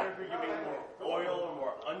story. Yeah.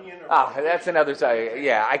 That's another side.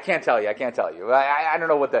 Yeah, I can't tell you. I don't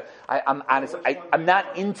know what I'm honest. I'm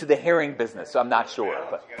not into the herring business, so I'm not sure.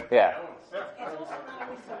 But yeah. It's also not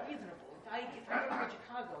always so reasonable. If I go to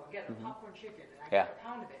Chicago and get a popcorn chicken and I get a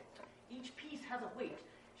pound of it, each piece has a weight,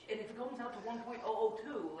 and if it goes out to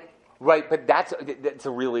 1.002, like. Right, but that's a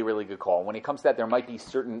really, really good call. When it comes to that, there might be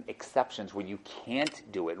certain exceptions where you can't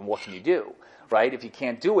do it, and what can you do? Right? If you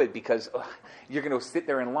can't do it because you're going to sit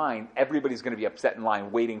there in line, everybody's going to be upset in line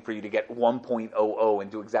waiting for you to get 1.00 and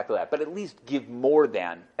do exactly that. But at least give more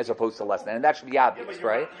than as opposed to less than. And that should be obvious,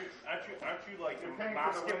 right? Aren't you like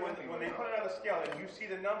when they put it on the scale and you see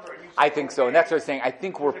the number? And you see I think so, and that's what I'm saying. I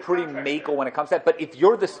think we're pretty makel when it comes to that. But if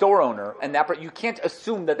you're the store owner and you can't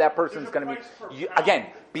assume that person's going to be again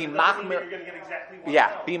be machmir.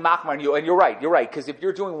 Be machmir, and you're right, because if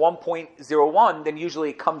you're doing 1.01, then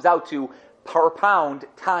usually it comes out to per pound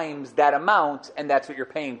times that amount, and that's what you're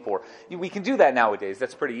paying for. We can do that nowadays.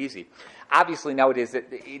 That's pretty easy. Obviously, nowadays,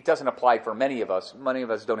 it doesn't apply for many of us. Many of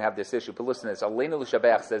us don't have this issue. But listen to this. Aleinu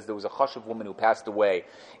L'Shabach says there was a chashuv woman who passed away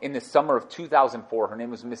in the summer of 2004. Her name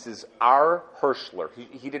was Mrs. R. Hirschler.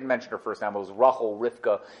 He didn't mention her first name. It was Rachel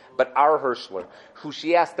Rivka. But R. Hirschler, who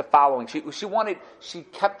she asked the following. She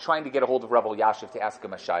kept trying to get a hold of Rebbe Yashiv to ask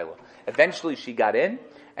him a shaila. Eventually, she got in.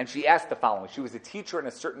 And she asked the following. She was a teacher in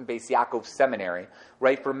a certain Beis Yaakov seminary,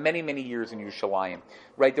 right, for many, many years in Yerushalayim.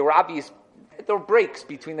 Right, there were breaks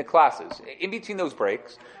between the classes. In between those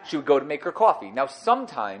breaks, she would go to make her coffee. Now,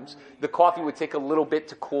 sometimes the coffee would take a little bit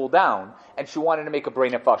to cool down, and she wanted to make a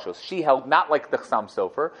brain nefashos. She held, not like the Chassam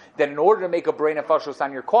Sofer, that in order to make a brain nefashos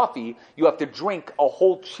on your coffee, you have to drink a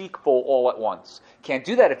whole cheekful all at once. Can't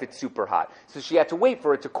do that if it's super hot. So she had to wait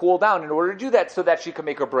for it to cool down in order to do that so that she could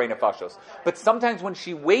make her brain nefashos. But sometimes when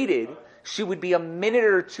she waited, she would be a minute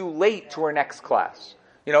or two late to her next class.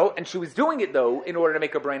 And she was doing it, though, in order to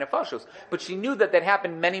make her brain nefashos. But she knew that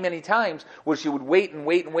happened many, many times, where she would wait and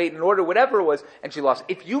wait and wait in order, whatever it was, and she lost.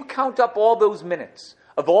 If you count up all those minutes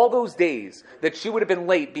of all those days that she would have been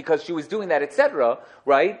late because she was doing that, etc.,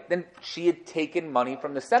 right, then she had taken money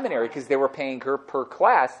from the seminary because they were paying her per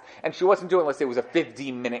class, and she wasn't doing, let's say it was a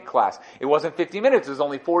 50-minute class. It wasn't 50 minutes, it was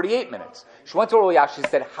only 48 minutes. She went to Rav Elyashiv and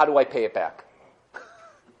said, how do I pay it back?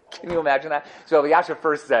 Can you imagine that? So Rav Elyashiv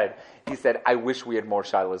first said, I wish we had more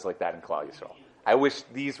shilas like that in Klal Yisrael. I wish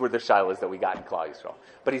these were the shilas that we got in Klal Yisrael.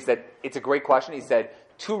 But he said, it's a great question. He said,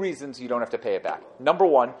 2 reasons you don't have to pay it back. Number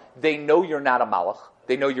 1, they know you're not a malach.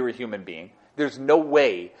 They know you're a human being. There's no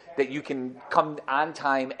way that you can come on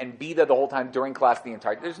time and be there the whole time during class the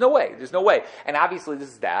entire time. There's no way. And obviously this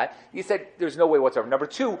is that. He said, there's no way whatsoever. Number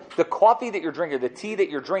 2, the coffee that you're drinking, the tea that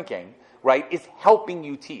you're drinking, right, is helping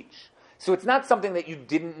you teach. So it's not something that you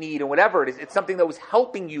didn't need and whatever it is. It's something that was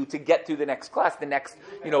helping you to get through the next class, the next,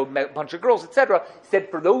 bunch of girls, etc. He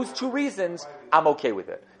said, for those 2 reasons, I'm okay with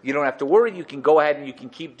it. You don't have to worry. You can go ahead and you can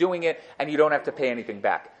keep doing it, and you don't have to pay anything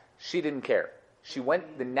back. She didn't care. She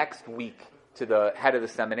went the next week to the head of the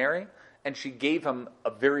seminary, and she gave him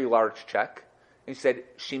a very large check. And she said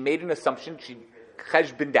she made an assumption. She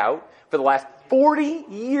cheshboned out for the last 40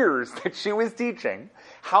 years that she was teaching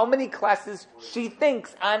how many classes she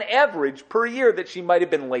thinks on average per year that she might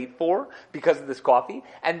have been late for because of this coffee,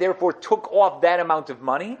 and therefore took off that amount of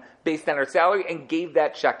money based on her salary and gave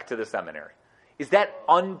that check to the seminary. Is that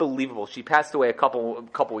unbelievable? She passed away a couple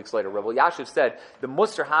weeks later. Rav Elyashiv said the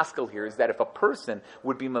Musar Haskel here is that if a person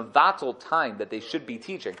would be mevatel time that they should be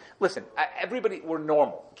teaching, listen, everybody, we're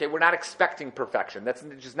normal, okay? We're not expecting perfection. That's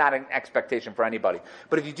just not an expectation for anybody.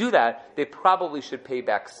 But if you do that, they probably should pay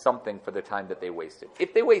back something for the time that they wasted.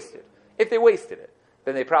 If they wasted it,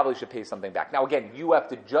 then they probably should pay something back. Now again, you have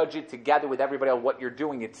to judge it together with everybody else, what you're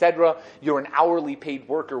doing, etc. You're an hourly paid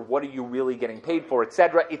worker. What are you really getting paid for,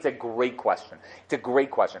 etc.? It's a great question.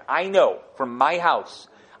 I know from my house,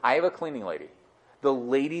 I have a cleaning lady. The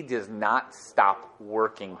lady does not stop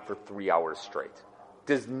working for 3 hours straight.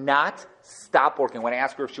 Does not stop working. When I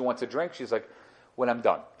ask her if she wants a drink, she's like, when I'm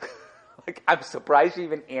done. I'm surprised she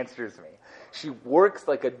even answers me. She works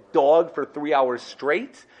like a dog for 3 hours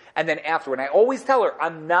straight. And then afterward, and I always tell her,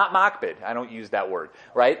 I'm not makbid. I don't use that word,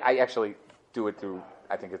 right? I actually do it through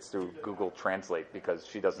Google Translate because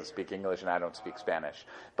she doesn't speak English and I don't speak Spanish,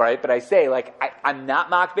 right? But I say, I'm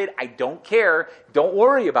not makbid. I don't care. Don't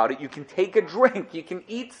worry about it. You can take a drink. You can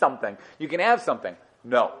eat something. You can have something.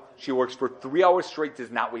 No. She works for 3 hours straight,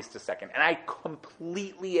 does not waste a second. And I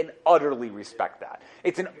completely and utterly respect that.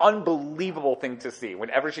 It's an unbelievable thing to see.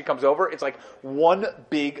 Whenever she comes over, it's like one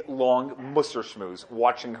big, long musar shmooze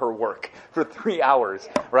watching her work for 3 hours,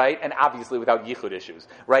 right? And obviously without yichud issues,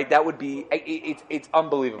 right? That would be, it's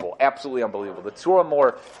unbelievable. Absolutely unbelievable. The Tzura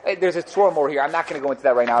Mor, there's a Tzura Mor here. I'm not going to go into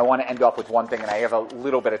that right now. I want to end off with one thing, and I have a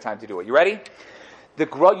little bit of time to do it. You ready? The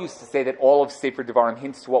Gra used to say that all of Sefer Devarim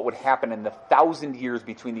hints to what would happen in the 1,000 years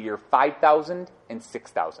between the year 5,000 and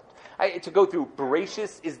 6,000. To go through,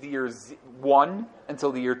 Bereshis is the year 1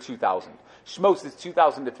 until the year 2,000. Shmos is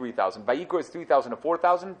 2,000 to 3,000. Vayikra is 3,000 to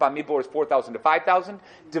 4,000. Bamidbar is 4,000 to 5,000.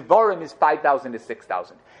 Devarim is 5,000 to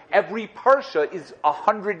 6,000. Every parsha is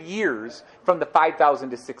 100 years from the 5,000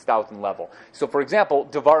 to 6,000 level. So, for example,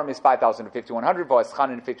 Devarim is 5,000 to 5,100,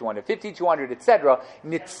 Va'eschanan 51 to 5,200, etc.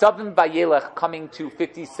 Nitzavim Vayelech coming to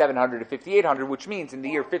 5,700 to 5,800, which means in the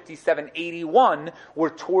year 5,781, we're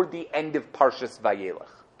toward the end of Parshas Vayelech.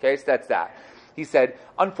 Okay, so that's that. He said,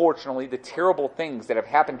 unfortunately, the terrible things that have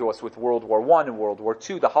happened to us with World War I and World War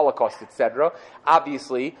II, the Holocaust, etc.,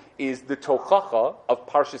 obviously is the tochacha of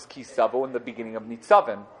Parshas Ki Savo in the beginning of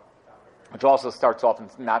Nitzavim, which also starts off in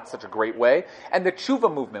not such a great way. And the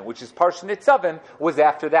Tshuva movement, which is Parsha Nitzavim, was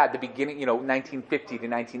after that, the beginning, 1950 to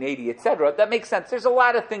 1980, etc. That makes sense. There's a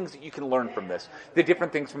lot of things that you can learn from this, the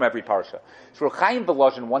different things from every Parsha. So Chaim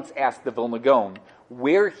Volozhin once asked the Vilna Gaon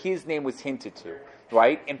where his name was hinted to,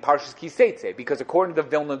 right, in Parshas Ki Seitzei, because according to the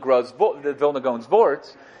Vilna Gaon's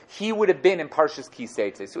Vorts, he would have been in Parshas Ki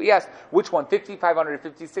Seitzei. So he asked, which one, 5,500 to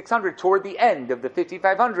 5,600, toward the end of the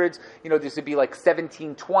 5,500s, this would be like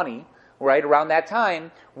 1720, right, around that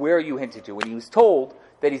time, where are you hinted to? And he was told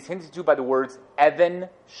that he's hinted to by the words, Even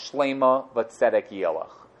Shlema Vatzedek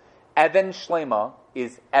Yelach. Even Shlema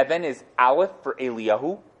is Aleph for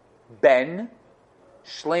Eliyahu, Ben,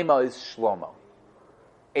 Shlema is Shlomo.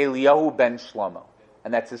 Eliyahu ben Shlomo.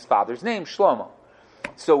 And that's his father's name, Shlomo.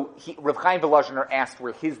 So Rav Chaim Volozhiner asked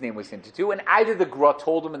where his name was hinted to, and either the Gra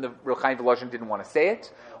told him and the Rav Chaim Volozhiner didn't want to say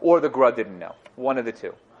it, or the Gra didn't know. One of the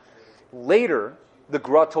two. Later, the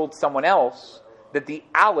Gra told someone else that the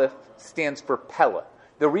Aleph stands for Pella.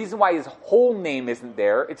 The reason why his whole name isn't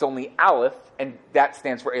there, it's only Aleph, and that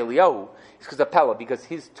stands for Eliyahu, is because of Pella, because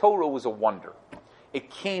his Torah was a wonder.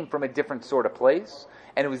 It came from a different sort of place,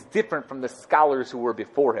 and it was different from the scholars who were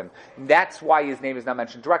before him. And that's why his name is not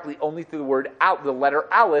mentioned directly, only through the letter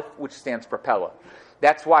Aleph, which stands for Pella.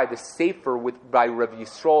 That's why the Sefer by Rav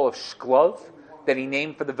Yisrael of Shklov, that he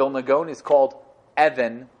named for the Vilna Gaon, is called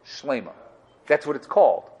Even Shlema. That's what it's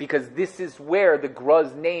called, because this is where the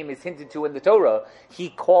Gra's name is hinted to in the Torah. He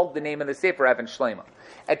called the name of the Sefer Even Shlema.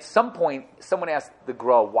 At some point, someone asked the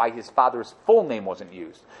Gra why his father's full name wasn't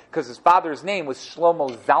used, because his father's name was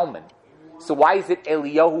Shlomo Zalman. So why is it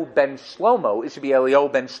Eliyahu ben Shlomo? It should be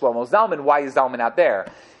Eliyahu ben Shlomo Zalman. Why is Zalman out there?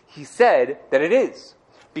 He said that it is,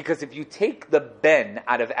 because if you take the ben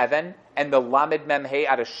out of Even and the lamed mem hey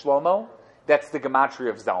out of Shlomo, that's the gematria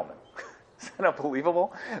of Zalman. Isn't that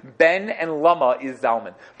unbelievable? Ben and Lama is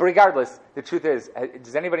Zalman. But regardless, the truth is,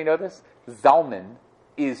 does anybody know this? Zalman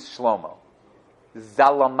is Shlomo.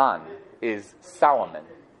 Zalaman is Solomon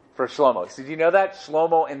for Shlomo. So do you know that?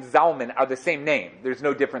 Shlomo and Zalman are the same name. There's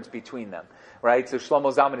no difference between them. Right? So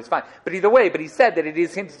Shlomo Zalman is fine. But either way, he said that it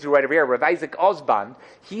is hinted to right over here. Rav Isaac Osband,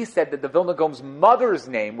 he said that the Vilna Gaon's mother's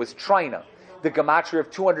name was Trina, the gematria of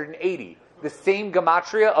 280. The same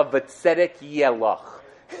gematria of Vatzedek Yelach.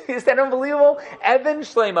 Is that unbelievable? Even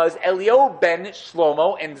Shlema is Eliyahu ben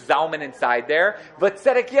Shlomo and Zalman inside there. But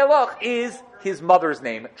Tzedek Yelach is his mother's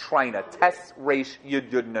name, Trina. Tes Reish Yud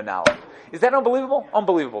Yud Nun Aleph. Is that unbelievable?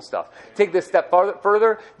 Unbelievable stuff. Take this step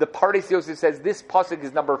further. The Pardes Yosef says this pasuk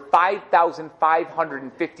is number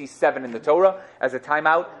 5,557 in the Torah. As a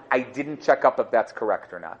timeout, I didn't check up if that's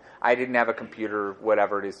correct or not. I didn't have a computer,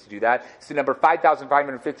 whatever it is, to do that. So number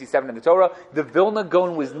 5,557 in the Torah. The Vilna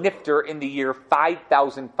Gaon was nifter in the year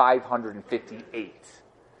 5,558.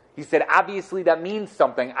 He said, obviously that means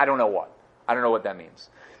something. I don't know what. I don't know what that means.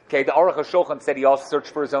 Okay, the Aruch HaShulchan said he also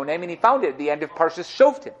searched for his own name, and he found it at the end of Parshas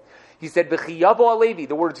Shoftim. He said, V'chi Yavo Alevi,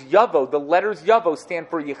 the words Yavo, the letters Yavo stand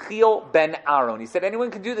for Yechiel ben Aaron. He said, anyone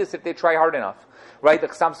can do this if they try hard enough. Right? The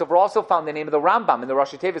Chassam Sofer also found the name of the Rambam in the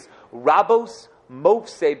Rashi Tevis, Rabos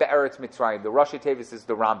Mofse Be'eretz Mitzrayim. The Rashi Tevis is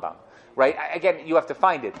the Rambam. Right? Again, you have to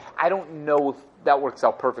find it. I don't know if that works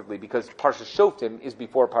out perfectly, because Parshas Shoftim is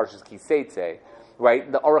before Parshas Kiseitze.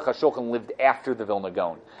 Right? The Aruch HaShulchan lived after the Vilna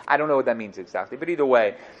Gaon. I don't know what that means exactly, but either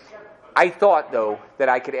way, I thought, though, that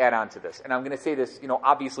I could add on to this. And I'm going to say this,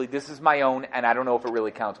 obviously this is my own, and I don't know if it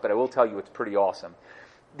really counts, but I will tell you it's pretty awesome.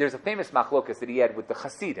 There's a famous machlokas that he had with the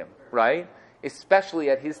Hasidim, right? Especially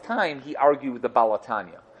at his time, he argued with the Baal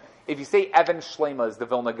HaTanya. If you say Even Shlema is the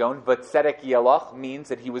Vilna Gaon, Vatzedek Yelach means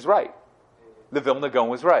that he was right. The Vilna Gaon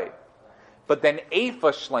was right. But then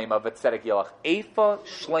Eifa Shlema, Vatzedek Yelach, Eifa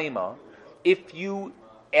Shlema, if you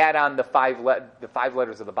add on the five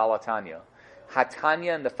letters of the Baal HaTanya,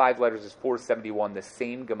 Hatanya and the 5 letters is 471, the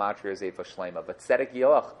same gematria as Eifa Shlema. But Tzedek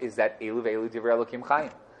Yelach is that Elu Ve'elu Divrei Elokim Chaim.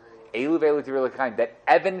 Elu Ve'elu Divrei Elokim Chaim. That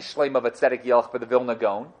Even Shlema Tzedek Yelach for the Vilna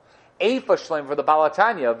Gaon. Eifa Shlema for the Baal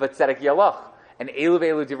HaTanya Tzedek Yelach. And Elu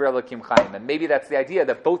Ve'elu Divrei Elokim Chaim. And maybe that's the idea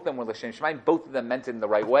that both of them were L'Shem Shemaim, both of them meant it in the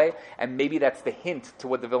right way. And maybe that's the hint to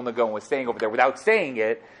what the Vilna Gaon was saying over there. Without saying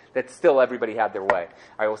it, that still everybody had their way.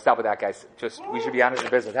 All right, we'll stop with that, guys. We should be honest in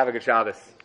business. Have a good Shabbos.